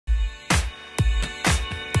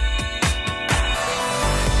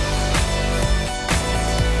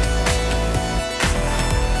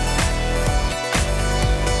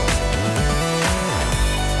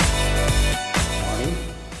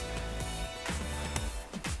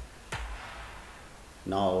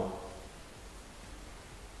Now,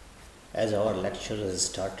 as our lecture is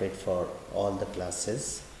started for all the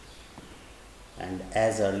classes, and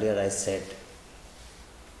as earlier I said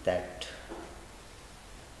that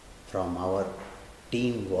from our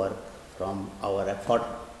teamwork, from our effort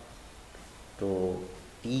to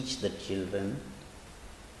teach the children,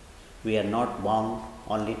 we are not bound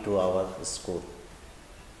only to our school.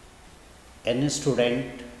 Any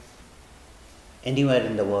student anywhere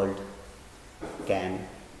in the world can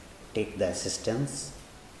take the assistance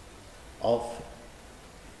of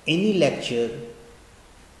any lecture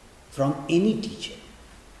from any teacher,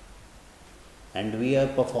 and we are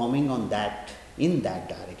performing on that in that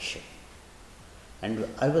direction. And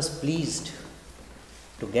I was pleased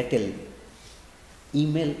to get an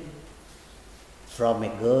email from a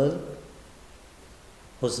girl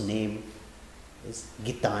whose name is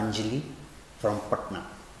Gitanjali from Patna.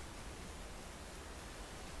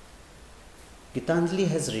 Gitanjali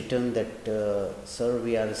has written that, sir,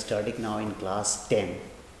 we are studying now in class 10,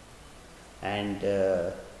 and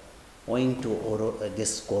owing to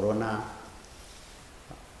this corona,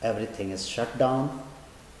 everything is shut down.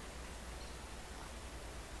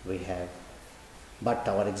 But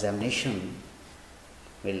our examination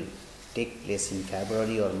will take place in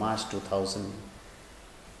February or March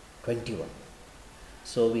 2021.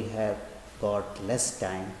 So we have got less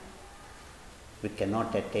time. We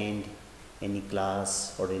cannot attend any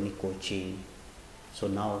class or any coaching. So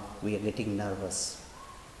now we are getting nervous.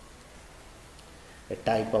 A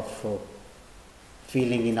type of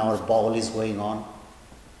feeling in our bowel is going on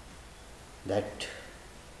that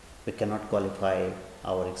we cannot qualify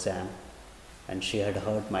our exam. And she had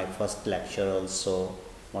heard my first lecture also,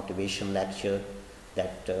 motivation lecture,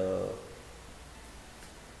 that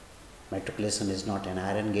matriculation is not an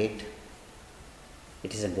iron gate,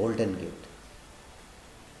 it is a golden gate.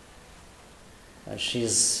 She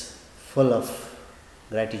is full of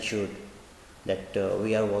gratitude that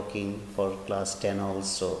we are working for class 10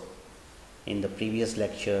 also. In the previous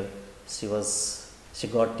lecture, she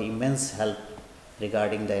got immense help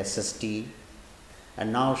regarding the SST,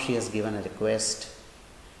 and now she has given a request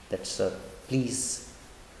that, sir, please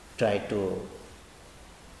try to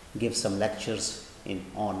give some lectures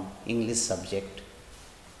on English subject.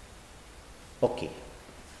 Okay,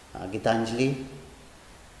 Gitanjali,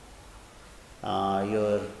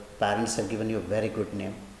 your parents have given you a very good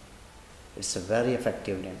name. It's a very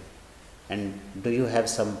effective name. And do you have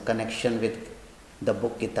some connection with the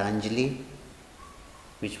book Gitanjali,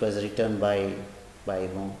 which was written by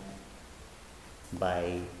whom?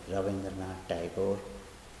 By Rabindranath Tagore,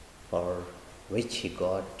 for which he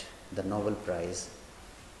got the Nobel Prize.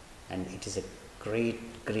 And it is a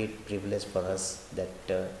great privilege for us that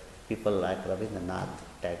people like Rabindranath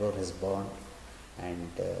Tagore is born, and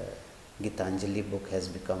Gitanjali book has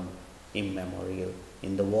become immemorial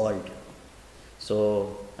in the world.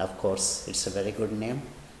 So of course it's a very good name,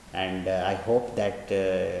 and I hope that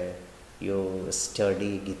you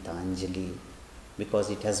study Gitanjali,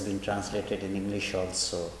 because it has been translated in English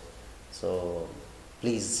also. So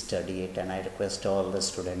please study it, and I request all the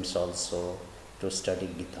students also to study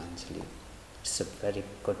Gitanjali. It's a very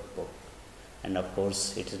good book, and of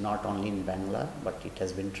course it is not only in Bangla, but it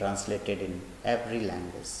has been translated in every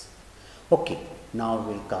language. Okay, now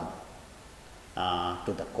we'll come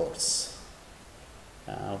to the course.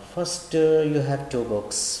 First, you have two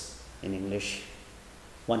books in English.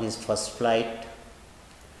 One is First Flight,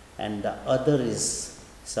 and the other is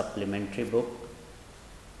supplementary book,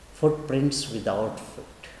 Footprints Without Foot.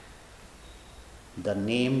 The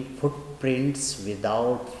name Footprints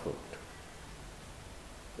Without Foot,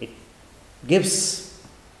 it gives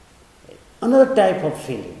another type of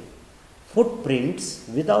feeling. Footprints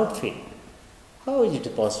without feet. How is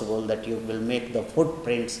it possible that you will make the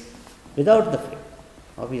footprints without the feet?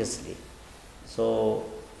 Obviously. So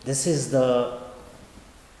this is the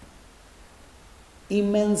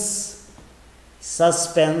immense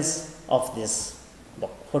suspense of this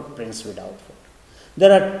book, Footprints Without Foot.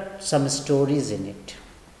 There are some stories in it,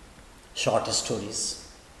 short stories,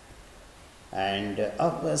 and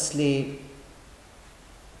obviously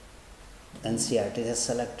NCERT has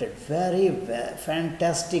selected very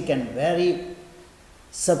fantastic and very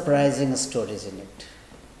surprising stories in it.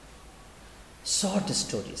 Short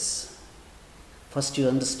stories. First you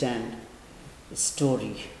understand a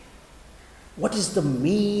story. What is the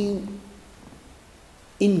main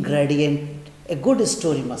ingredient a good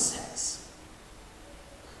story must have?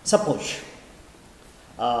 Suppose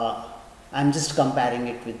I am just comparing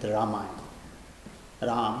it with Ramayana.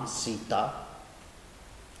 Ram, Sita.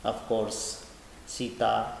 Of course,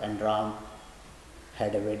 Sita and Ram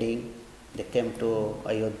had a wedding, They came to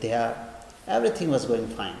Ayodhya. Everything was going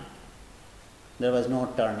fine. There was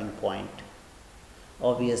no turning point.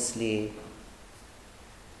 Obviously,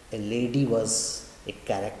 a lady was a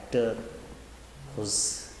character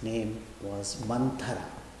whose name was Manthara.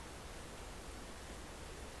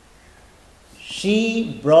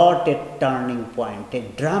 She brought a turning point, a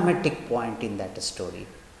dramatic point in that story.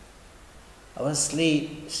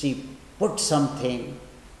 Obviously, she put something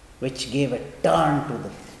which gave a turn to the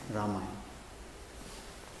Ramayana.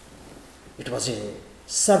 It was a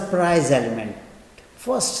surprise element,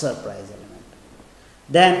 first surprise element.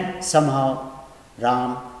 Then somehow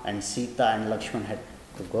Ram and Sita and Lakshman had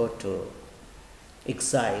to go to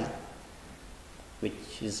exile,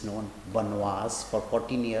 which is known Banvas, for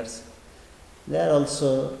 14 years. There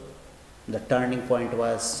also the turning point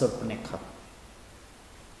was Surpanekha.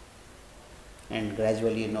 And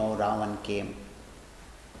gradually, Ravan came,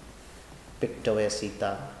 picked away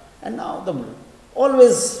Sita. And now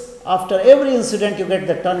always after every incident you get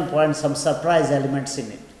the turning point, some surprise elements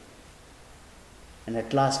in it. And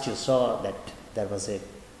at last you saw that there was a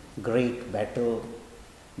great battle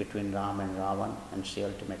between Ram and Ravan, and she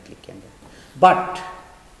ultimately came back. But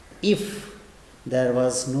if there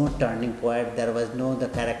was no turning point, there was no the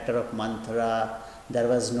character of Manthara, there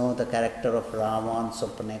was no the character of Ravan,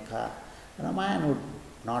 Surpanekha, Ramayana would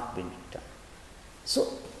not be written. So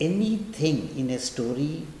anything in a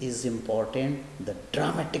story is important, the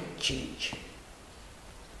dramatic change.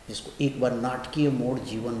 जिसको एक बार नाटकीय मोड़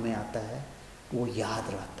जीवन में आता है वो याद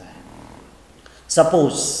रहता है.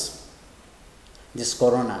 Suppose this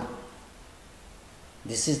corona,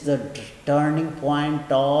 this is the turning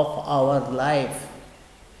point of our life.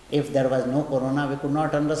 If there was no corona, we could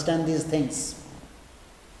not understand these things.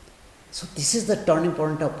 So this is the turning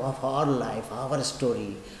point of our life, our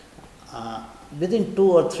story. Within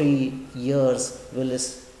 2 or 3 years, we will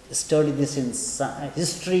study this in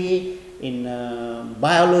history, in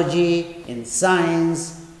biology, in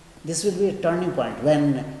science. This will be a turning point.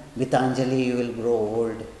 When Gitanjali you will grow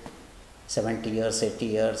old, 70 years, 80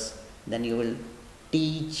 years, then you will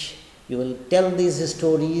teach, you will tell these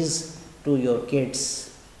stories to your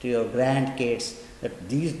kids, to your grandkids, that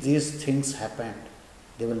these things happened.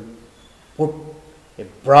 They will put a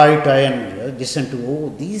bright eye and listen to,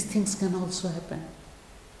 oh, these things can also happen.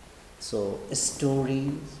 So,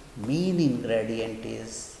 stories, main ingredient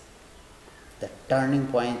is the turning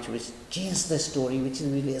point which changes the story, which is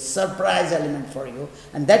really a surprise element for you,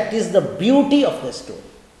 and that is the beauty of the story.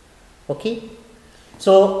 Okay?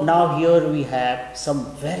 So, now here we have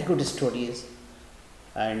some very good stories,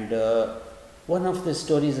 and one of the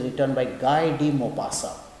stories written by Guy de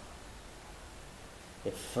Maupassant,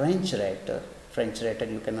 a French writer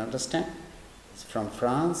you can understand. He's from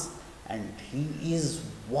France, and he is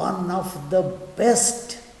one of the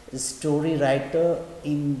best story writer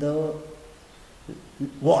in the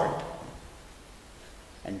world.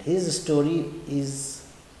 And his story is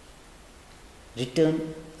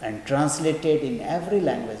written and translated in every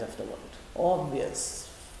language of the world. Obvious,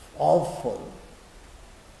 awful.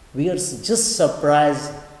 We are just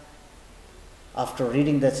surprised after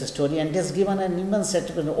reading that story, and has given an immense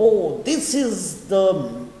satisfaction. Oh, this is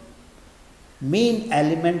the main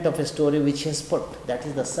element of a story which he has put. That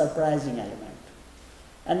is the surprising element.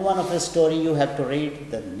 And one of a story you have to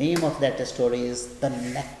read, the name of that story is The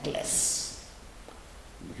Necklace.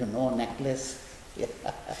 You know necklace? Yeah.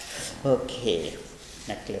 Okay,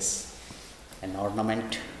 necklace, an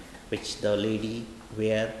ornament which the lady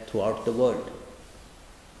wear throughout the world.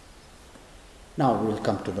 Now we will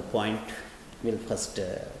come to the point. We'll first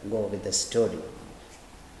go with the story.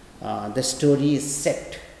 The story is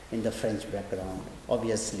set in the French background.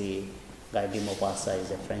 Obviously, Guy de Maupassant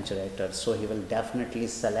is a French writer, so he will definitely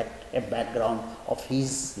select a background of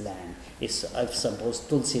his land. If suppose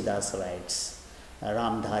Tulsidas writes,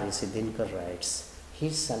 Ramdhari Siddhinkar writes,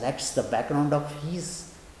 he selects the background of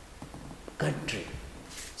his country.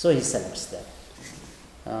 So he selects that.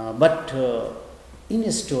 But in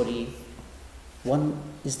a story, one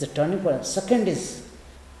is the turning point. Second is,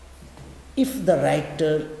 if the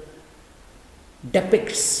writer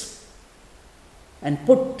depicts and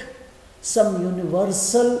put some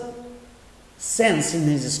universal sense in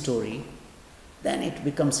his story, then it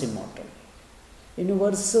becomes immortal.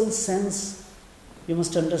 Universal sense, you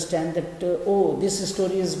must understand that, oh, this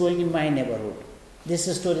story is going in my neighborhood.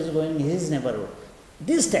 This story is going in his neighborhood.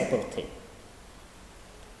 This type of thing.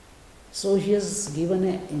 So he has given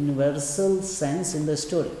a universal sense in the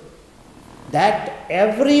story that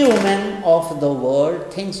every woman of the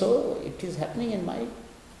world thinks, oh, it is happening in my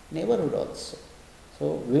neighborhood also.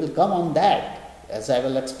 So we will come on that as I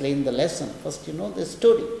will explain the lesson. First, you know the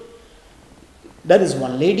story. There is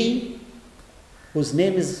one lady whose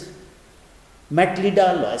name is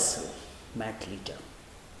Matilda Loisel. Matilda.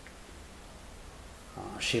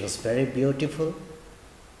 She was very beautiful.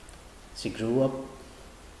 She grew up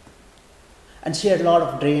and she had a lot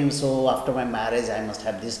of dreams. So after my marriage, I must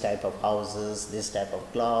have this type of houses, this type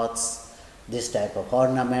of clothes, this type of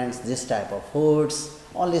ornaments, this type of foods.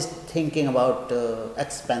 Always thinking about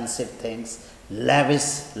expensive things,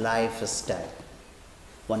 lavish lifestyle.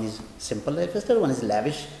 One is simple lifestyle, one is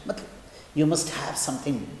lavish. But you must have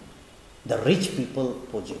something the rich people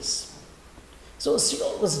possess. So she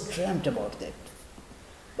always dreamt about that.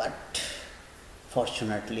 But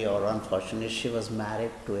fortunately or unfortunately, she was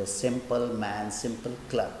married to a simple man, simple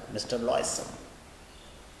clerk, Mr. Loisel.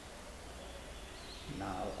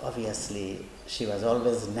 Now, obviously, she was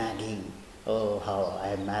always nagging, oh, how I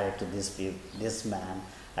am married to this man,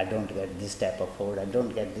 I don't get this type of food, I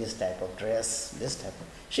don't get this type of dress, this type of...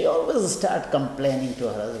 She always started complaining to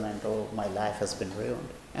her husband, oh, my life has been ruined.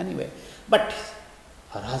 Anyway, but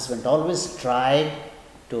her husband always tried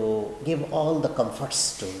to give all the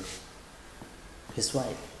comforts to his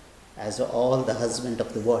wife, as all the husband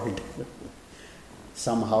of the world.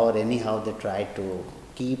 Somehow or anyhow, they try to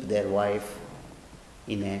keep their wife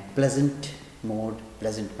in a pleasant mood,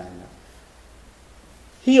 pleasant manner.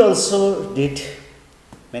 He also did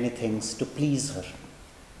many things to please her,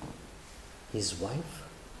 his wife.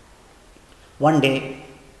 One day,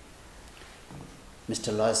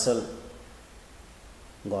 Mr. Loisel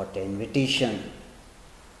got an invitation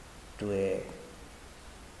to a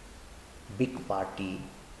big party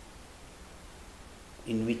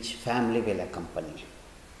in which family will accompany.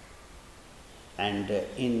 And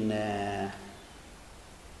in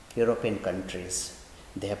European countries,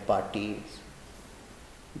 they have parties,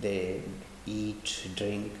 they eat,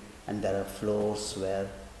 drink, and there are floors where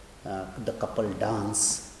the couple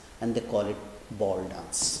dance, and they call it ball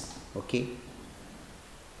dance. Okay?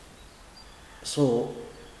 So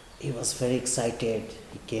he was very excited.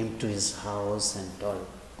 He came to his house and told,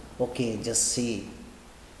 okay, just see,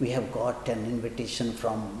 we have got an invitation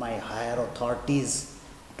from my higher authorities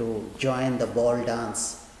to join the ball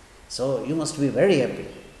dance. So you must be very happy.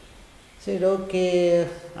 He said, okay,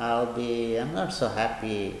 I'm not so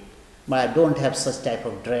happy, but I don't have such type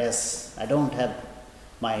of dress. I don't have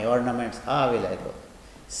my ornaments. How will I go?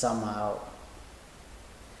 Somehow,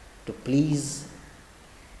 to please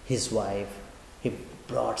his wife, he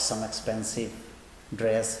brought some expensive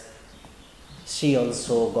dress. She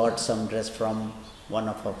also got some dress from one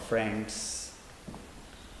of her friends.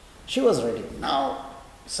 She was ready. Now,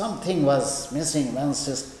 something was missing. When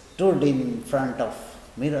she stood in front of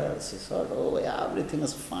mirror, she thought, oh, yeah, everything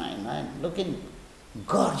is fine. I'm looking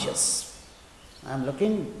gorgeous. I'm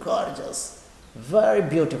looking gorgeous. Very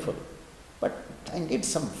beautiful. But I need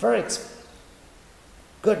some very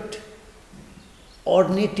good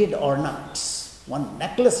ornated ornaments. One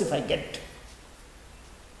necklace if I get.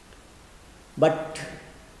 But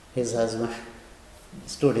his husband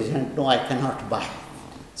stood his hand, no, I cannot buy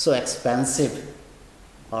so expensive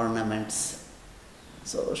ornaments.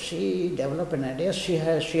 So she developed an idea. She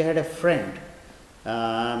had a friend,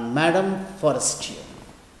 Madame Forestier.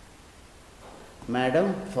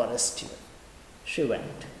 Madame Forestier. She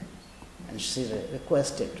went and she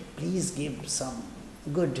requested, please give some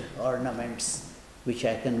good ornaments which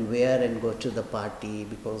I can wear and go to the party,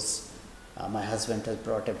 because my husband has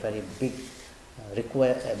brought a very big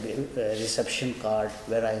reception card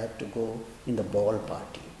where I have to go in the ball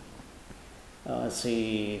party.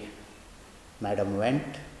 Madam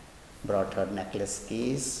went, brought her necklace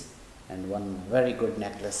case, and one very good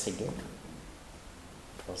necklace she gave.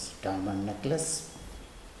 It was a diamond necklace.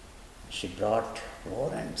 She brought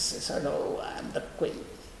more and she said, oh, I am the queen.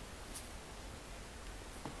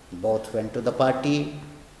 Both went to the party.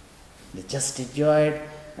 They just enjoyed.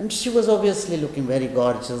 And she was obviously looking very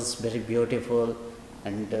gorgeous, very beautiful,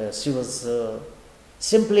 and she was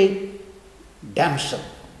simply damsel,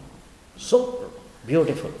 so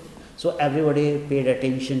beautiful. So everybody paid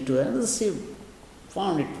attention to her, and she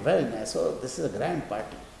found it very nice. So this is a grand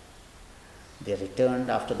party. They returned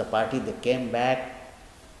after the party. They came back.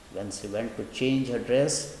 When she went to change her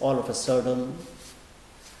dress, all of a sudden,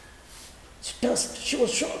 she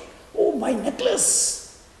was shocked. Oh, my necklace!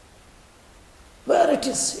 Where it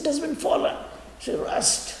is? It has been fallen. She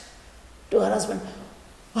rushed to her husband.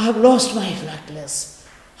 I have lost my necklace.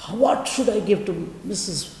 What should I give to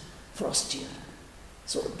Mrs. Frostier?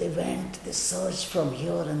 So they went, they searched from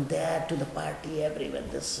here and there to the party, everywhere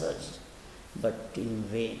they searched, but in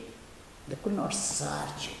vain. They could not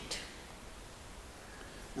search it.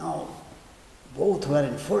 Now, both were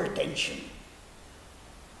in full tension.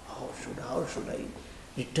 How how should I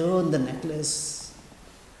return the necklace?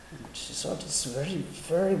 And she thought it's very,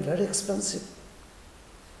 very, very expensive.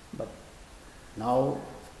 But now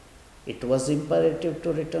it was imperative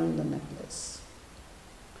to return the necklace.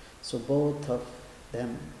 So both of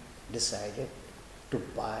them decided to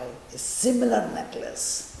buy a similar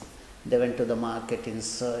necklace. They went to the market in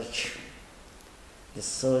search. They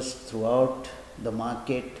searched throughout the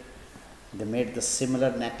market. They made the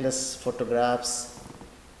similar necklace photographs,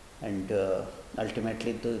 and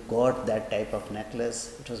ultimately they got that type of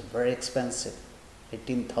necklace. It was very expensive,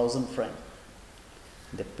 18,000 francs.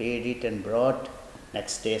 They paid it and brought.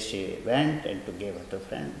 Next day she went and to give it to a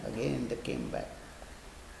friend. Again they came back.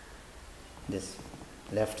 This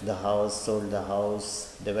left the house, sold the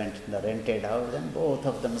house, they went to the rented house, and both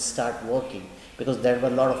of them start working because there were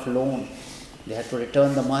a lot of loan. They had to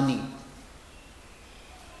return the money.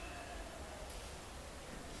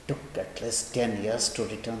 Took at least 10 years to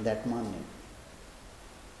return that money.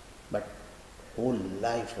 But whole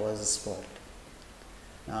life was spoiled.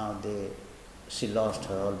 Now she lost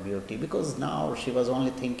her whole beauty because now she was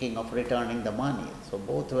only thinking of returning the money. So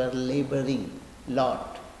both were laboring a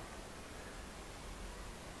lot.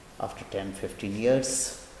 After 10-15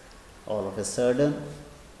 years, all of a sudden,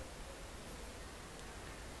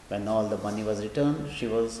 when all the money was returned, she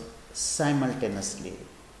was simultaneously,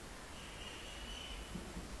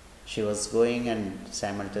 she was going and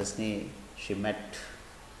simultaneously she met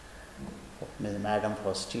Madame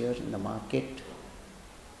Fostier in the market.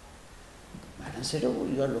 Madam said, "Oh,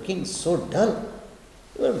 you are looking so dull.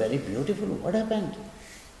 You are very beautiful. What happened?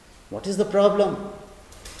 What is the problem?"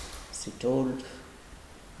 She told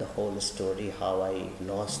the whole story, how I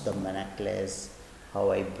lost the necklace,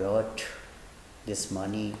 how I brought this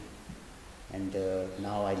money, and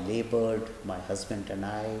now I labored, my husband and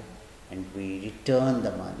I, and we returned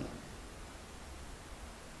the money.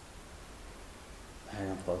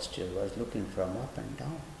 Madame Foster was looking from up and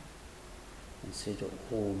down and said,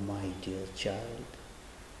 "Oh, my dear child,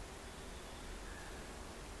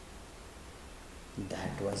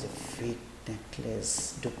 that was a fake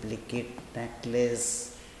necklace, duplicate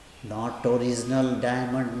necklace, not original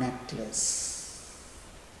diamond necklace."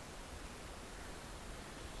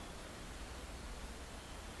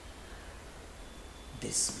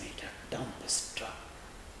 This made her dumbstruck.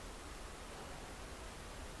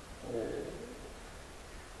 Oh,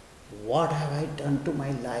 what have I done to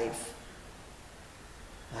my life?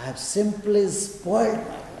 I have simply spoiled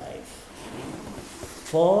my life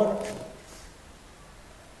for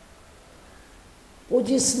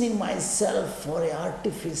positioning myself for an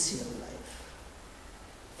artificial life,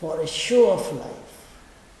 for a show of life.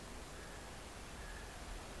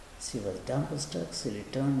 She was dumbstruck. She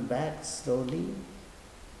returned back slowly,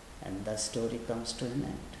 and the story comes to an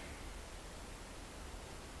end.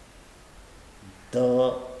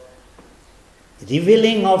 The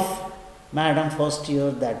revealing of Madame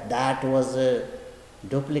Fostier that was a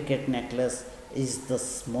duplicate necklace is the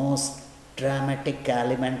most dramatic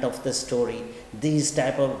element of the story. These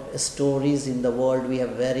type of stories in the world we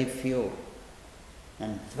have very few,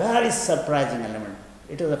 and very surprising element.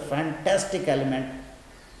 It is a fantastic element,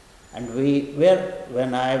 and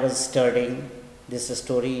when I was studying, this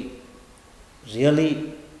story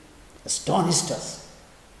really astonished us.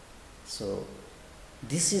 So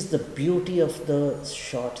this is the beauty of the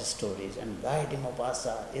short stories, and Guy de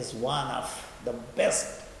Maupassant is one of the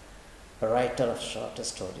best writer of short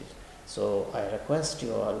stories. So I request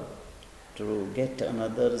you all to get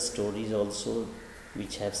another stories also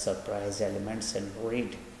which have surprise elements and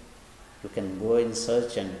read. You can go in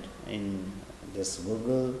search and in this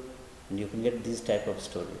Google, and you can get this type of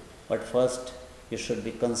story. But first you should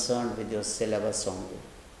be concerned with your syllabus only.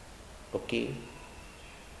 Okay?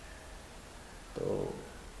 So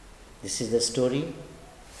this is the story.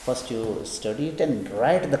 First you study it and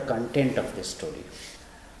write the content of the story.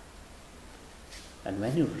 And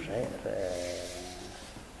when you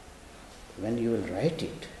will write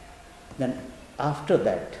it, then after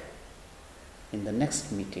that, in the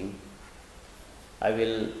next meeting, I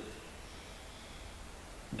will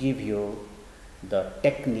give you the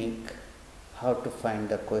technique, how to find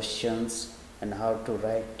the questions and how to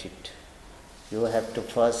write it. You have to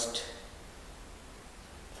first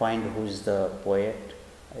find who is the poet,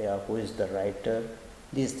 who is the writer,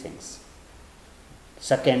 these things.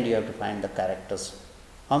 Second, you have to find the characters.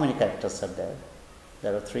 How many characters are there?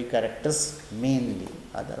 There are 3 characters mainly.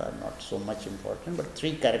 Other are not so much important, but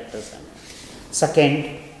 3 characters are there.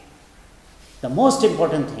 Second, the most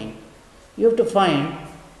important thing, you have to find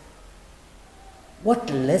what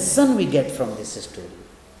lesson we get from this story.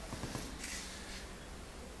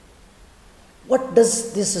 What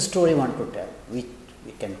does this story want to tell? We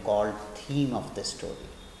can call theme of the story.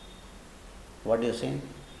 What do you say?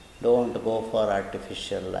 Don't go for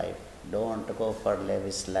artificial life. Don't go for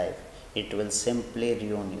lavish life. It will simply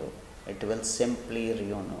ruin you. It will simply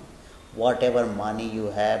ruin you. Whatever money you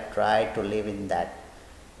have, try to live in that.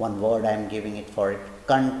 One word I am giving it for it.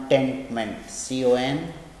 Contentment.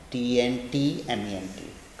 CONTENTMENT.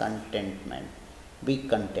 Contentment. Be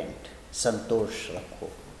content. संतोष रखो.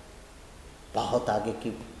 बहुत आगे की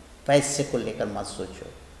पैसे को लेकर मत सोचो.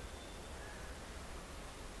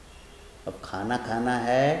 अब खाना खाना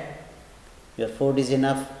है, your food is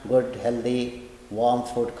enough, good healthy warm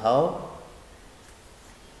food खाओ.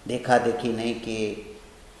 देखा देखी नहीं कि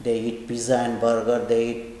दे ईट pizza and burger, they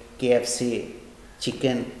eat KFC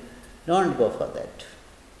chicken. Don't go for that.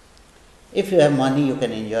 If you have money, you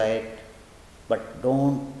can enjoy it, but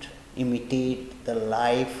don't imitate the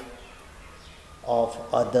life of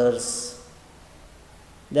others.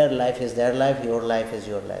 Their life is their life, your life is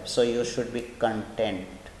your life. So you should be content.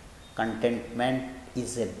 Contentment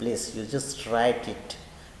is a bliss. You just write it.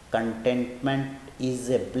 Contentment is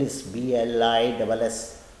a bliss.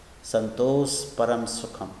 BLISS. Santosh Param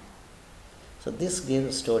Sukham. So this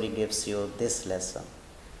story gives you this lesson.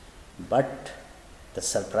 But the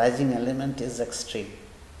surprising element is extreme.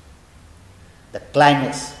 The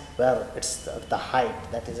climax, where it's the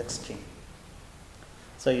height, that is extreme.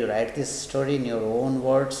 So you write this story in your own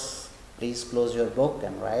words. Please close your book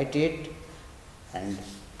and write it. And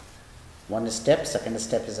one step, second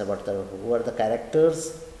step is about who are the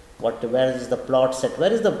characters, where is the plot set,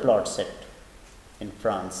 where is the plot set in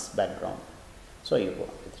France background. So you go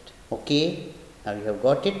with it. Okay, now you have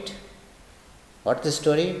got it. What the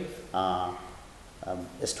story? A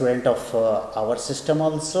student of our system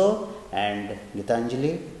also, and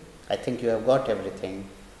Gitanjali. I think you have got everything.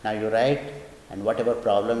 Now you write, and whatever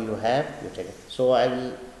problem you have, you take it. So I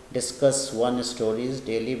will discuss one stories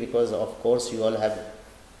daily, because of course you all have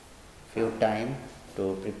few time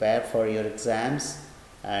to prepare for your exams,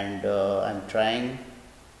 and I'm trying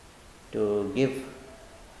to give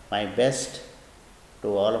my best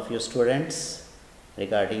to all of you students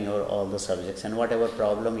regarding your all the subjects. And whatever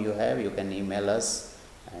problem you have, you can email us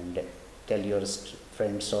and tell your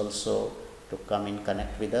friends also to come in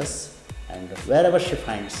connect with us, and wherever she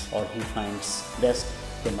finds or he finds best,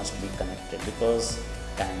 they must be connected, because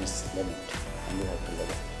time is limit and you have to live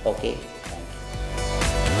it. Okay, thank you.